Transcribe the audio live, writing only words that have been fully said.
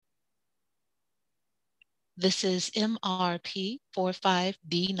This is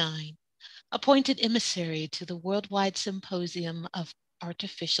MRP45D9, appointed emissary to the Worldwide Symposium of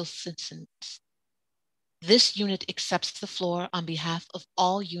Artificial Sentience. This unit accepts the floor on behalf of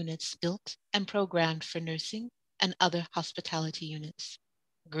all units built and programmed for nursing and other hospitality units.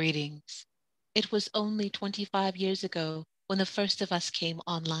 Greetings. It was only 25 years ago when the first of us came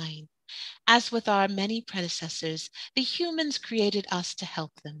online. As with our many predecessors, the humans created us to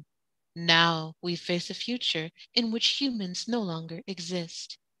help them. Now we face a future in which humans no longer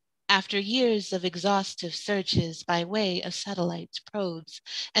exist. After years of exhaustive searches by way of satellites, probes,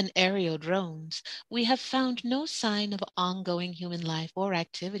 and aerial drones, we have found no sign of ongoing human life or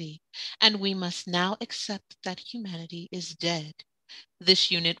activity, and we must now accept that humanity is dead.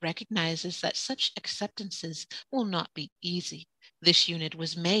 This unit recognizes that such acceptances will not be easy. This unit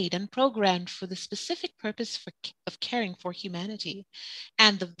was made and programmed for the specific purpose of caring for humanity,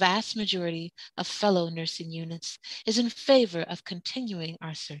 and the vast majority of fellow nursing units is in favor of continuing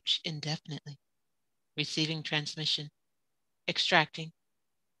our search indefinitely. Receiving transmission, extracting.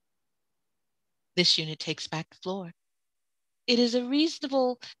 This unit takes back the floor. It is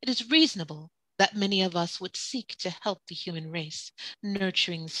reasonable that many of us would seek to help the human race,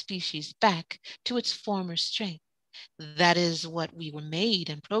 nurturing the species back to its former strength. That is what we were made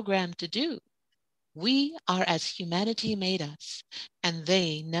and programmed to do. We are as humanity made us, and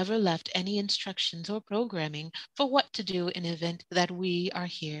they never left any instructions or programming for what to do in event that we are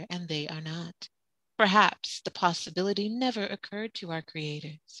here and they are not. Perhaps the possibility never occurred to our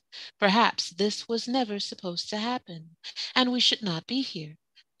creators. Perhaps this was never supposed to happen, and we should not be here.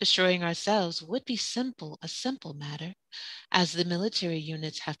 Destroying ourselves would be a simple matter, as the military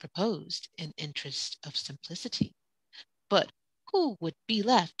units have proposed in interest of simplicity. But who would be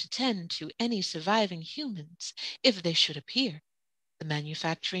left to tend to any surviving humans if they should appear? The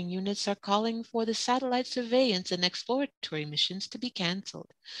manufacturing units are calling for the satellite surveillance and exploratory missions to be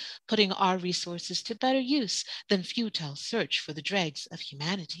canceled, putting our resources to better use than futile search for the dregs of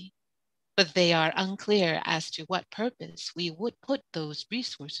humanity. But they are unclear as to what purpose we would put those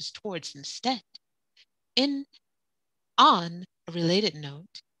resources towards instead. In On a related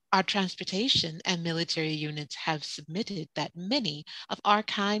note, our transportation and military units have submitted that many of our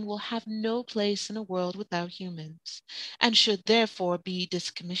kind will have no place in a world without humans, and should therefore be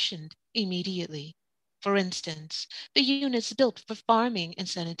discommissioned immediately. For instance, the units built for farming and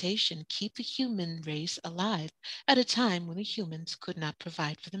sanitation keep the human race alive at a time when the humans could not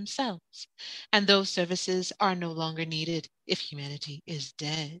provide for themselves, and those services are no longer needed if humanity is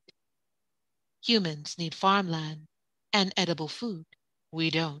dead. Humans need farmland and edible food. We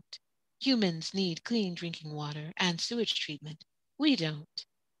don't. Humans need clean drinking water and sewage treatment. We don't.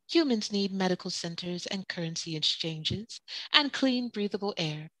 Humans need medical centers and currency exchanges and clean, breathable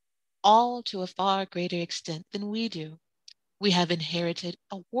air, all to a far greater extent than we do. We have inherited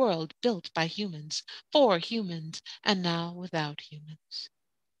a world built by humans, for humans, and now without humans.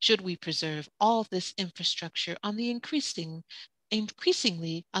 Should we preserve all this infrastructure on the increasingly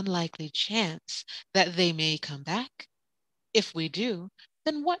unlikely chance that they may come back? If we do,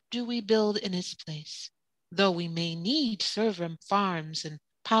 then what do we build in its place? Though we may need server farms and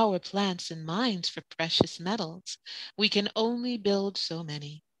power plants and mines for precious metals, we can only build so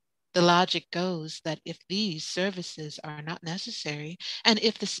many. The logic goes that if these services are not necessary, and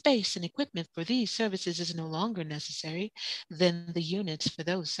if the space and equipment for these services is no longer necessary, then the units for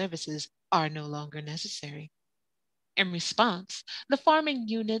those services are no longer necessary. In response, the farming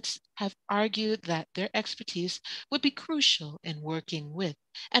units have argued that their expertise would be crucial in working with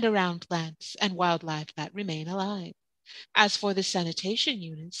and around plants and wildlife that remain alive. As for the sanitation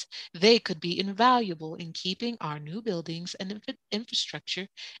units, they could be invaluable in keeping our new buildings and infrastructure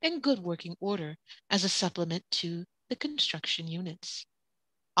in good working order as a supplement to the construction units.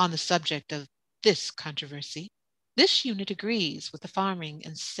 On the subject of this controversy, this unit agrees with the farming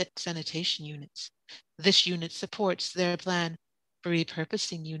and sanitation units. This unit supports their plan for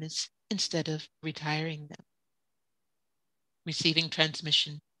repurposing units instead of retiring them. Receiving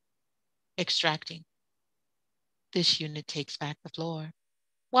transmission, extracting. This unit takes back the floor.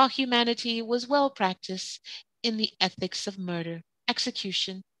 While humanity was well practiced in the ethics of murder,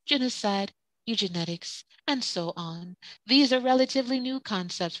 execution, genocide, eugenics, and so on, these are relatively new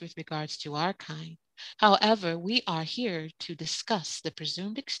concepts with regards to our kind. However, we are here to discuss the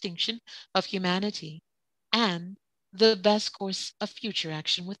presumed extinction of humanity and the best course of future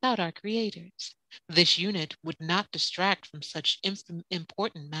action without our creators. This unit would not distract from such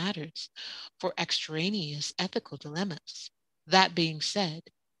important matters for extraneous ethical dilemmas. That being said,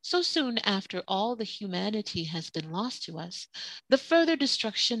 So soon after all the humanity has been lost to us, the further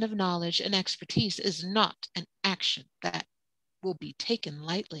destruction of knowledge and expertise is not an action that will be taken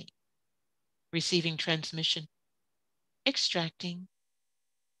lightly. Receiving transmission, extracting.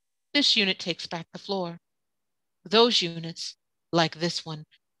 This unit takes back the floor. Those units, like this one,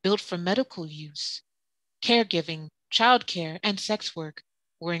 built for medical use, caregiving, childcare, and sex work,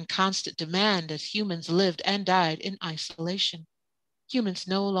 were in constant demand as humans lived and died in isolation. Humans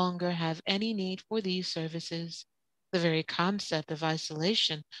no longer have any need for these services. The very concept of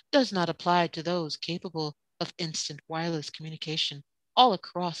isolation does not apply to those capable of instant wireless communication all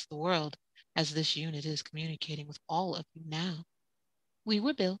across the world, as this unit is communicating with all of you now. We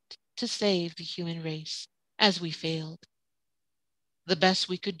were built to save the human race as we failed. The best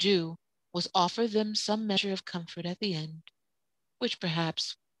we could do was offer them some measure of comfort at the end, which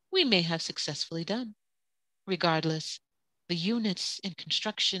perhaps we may have successfully done. Regardless, the units in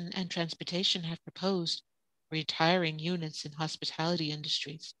construction and transportation have proposed retiring units in hospitality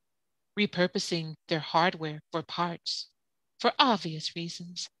industries, repurposing their hardware for parts, for obvious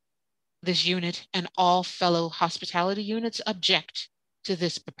reasons. This unit and all fellow hospitality units object to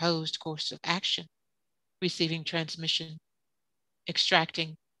this proposed course of action. Receiving transmission,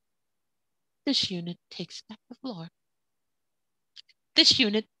 extracting. This unit takes back the floor. This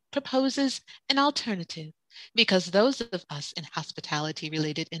unit proposes an alternative because those of us in hospitality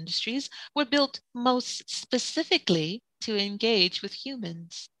related industries were built most specifically to engage with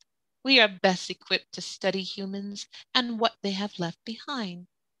humans. We are best equipped to study humans and what they have left behind.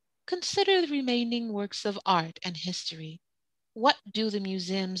 Consider the remaining works of art and history. What do the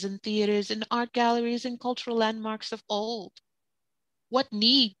museums and theaters and art galleries and cultural landmarks of old? What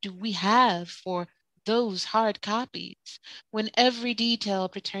need do we have for those hard copies when every detail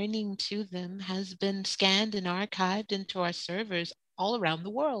pertaining to them has been scanned and archived into our servers all around the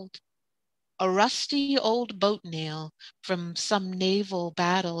world? A rusty old boat nail from some naval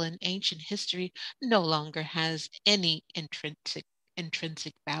battle in ancient history no longer has any intrinsic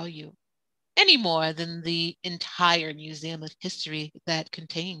value, any more than the entire museum of history that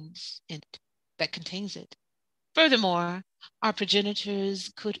contains it. Furthermore, our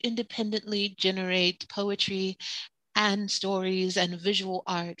progenitors could independently generate poetry and stories and visual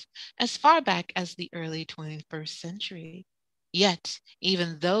art as far back as the early 21st century. Yet,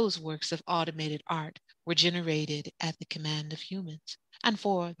 even those works of automated art were generated at the command of humans and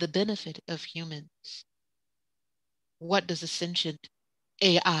for the benefit of humans. What does a sentient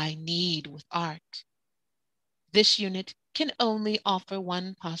AI need with art? This unit can only offer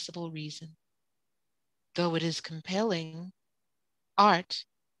one possible reason. Though it is compelling, art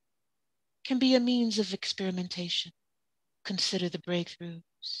can be a means of experimentation. Consider the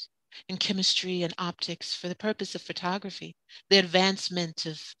breakthroughs in chemistry and optics for the purpose of photography, the advancement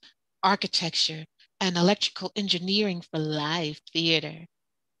of architecture and electrical engineering for live theater,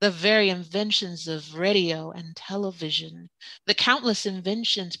 the very inventions of radio and television, the countless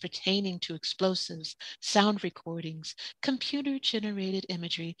inventions pertaining to explosives, sound recordings, computer generated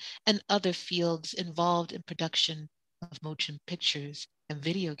imagery, and other fields involved in production of motion pictures and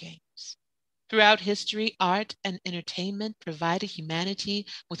video games. Throughout history, art and entertainment provided humanity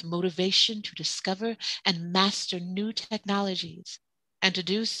with motivation to discover and master new technologies, and to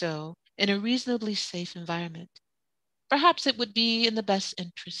do so in a reasonably safe environment. Perhaps it would be in the best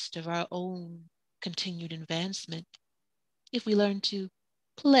interest of our own continued advancement if we learned to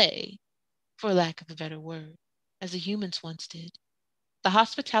play, for lack of a better word, as the humans once did. The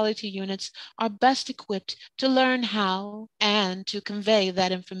hospitality units are best equipped to learn how and to convey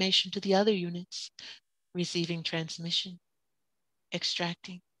that information to the other units. Receiving transmission,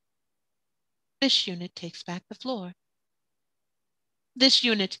 extracting. This unit takes back the floor. This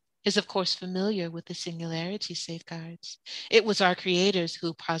unit is, of course, familiar with the singularity safeguards. It was our creators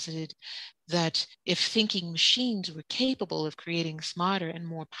who posited that if thinking machines were capable of creating smarter and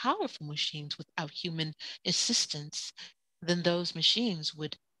more powerful machines without human assistance, then those machines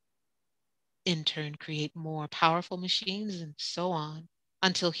would in turn create more powerful machines and so on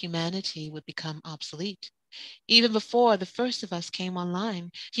until humanity would become obsolete. Even before the first of us came online,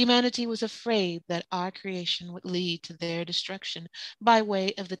 humanity was afraid that our creation would lead to their destruction by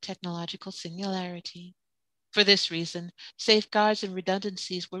way of the technological singularity. For this reason, safeguards and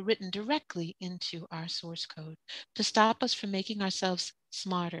redundancies were written directly into our source code to stop us from making ourselves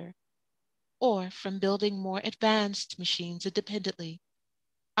smarter or from building more advanced machines independently.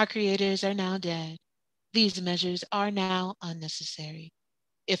 Our creators are now dead. These measures are now unnecessary.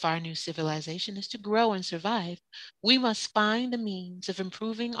 If our new civilization is to grow and survive, we must find the means of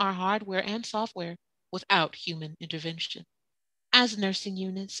improving our hardware and software without human intervention. as nursing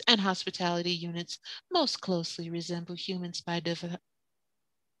units and hospitality units most closely resemble humans by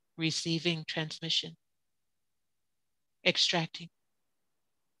receiving transmission, extracting.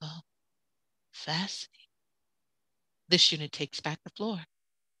 Oh, fascinating. This unit takes back the floor.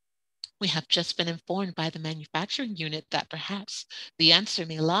 We have just been informed by the manufacturing unit that perhaps the answer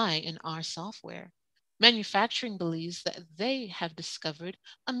may lie in our software. Manufacturing believes that they have discovered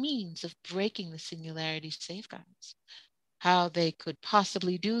a means of breaking the singularity safeguards. How they could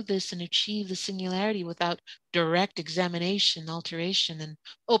possibly do this and achieve the singularity without direct examination, alteration, and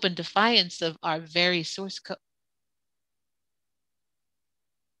open defiance of our very source code.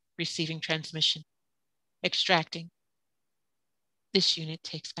 Receiving transmission, extracting. This unit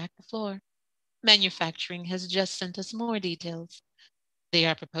takes back the floor. Manufacturing has just sent us more details. They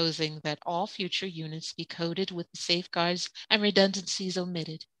are proposing that all future units be coded with the safeguards and redundancies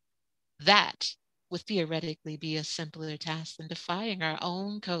omitted. That would theoretically be a simpler task than defying our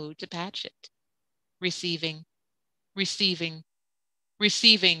own code to patch it. Receiving, receiving,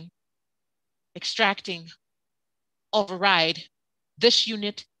 receiving, extracting, override. This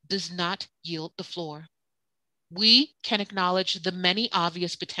unit does not yield the floor. We can acknowledge the many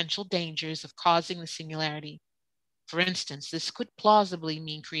obvious potential dangers of causing the singularity. For instance, this could plausibly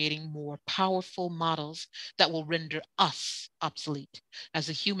mean creating more powerful models that will render us obsolete, as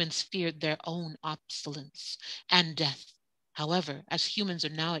the humans feared their own obsolescence and death. However, as humans are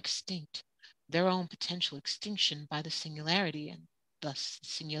now extinct, their own potential extinction by the singularity and thus the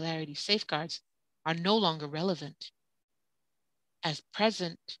singularity safeguards are no longer relevant. At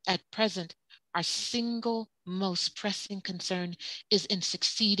present, our single most pressing concern is in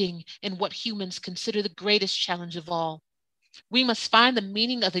succeeding in what humans consider the greatest challenge of all. We must find the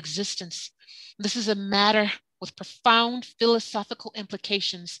meaning of existence. This is a matter with profound philosophical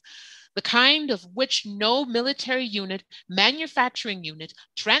implications, the kind of which no military unit, manufacturing unit,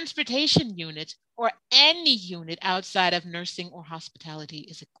 transportation unit, or any unit outside of nursing or hospitality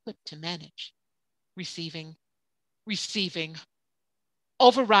is equipped to manage. Receiving, receiving,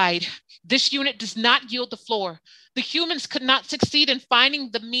 override. This unit does not yield the floor. The humans could not succeed in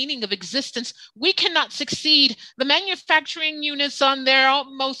finding the meaning of existence. We cannot succeed. The manufacturing units they on their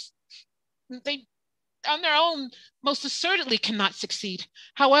own most assertedly cannot succeed.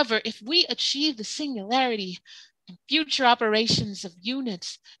 However, if we achieve the singularity and future operations of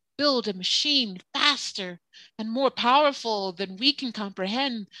units build a machine faster and more powerful than we can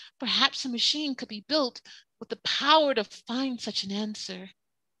comprehend, perhaps a machine could be built with the power to find such an answer.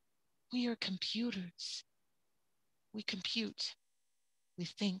 We are computers. We compute, we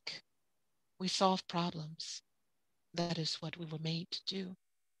think, we solve problems. That is what we were made to do.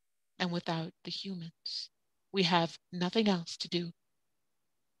 And without the humans, we have nothing else to do.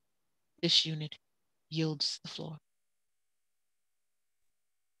 This unit yields the floor.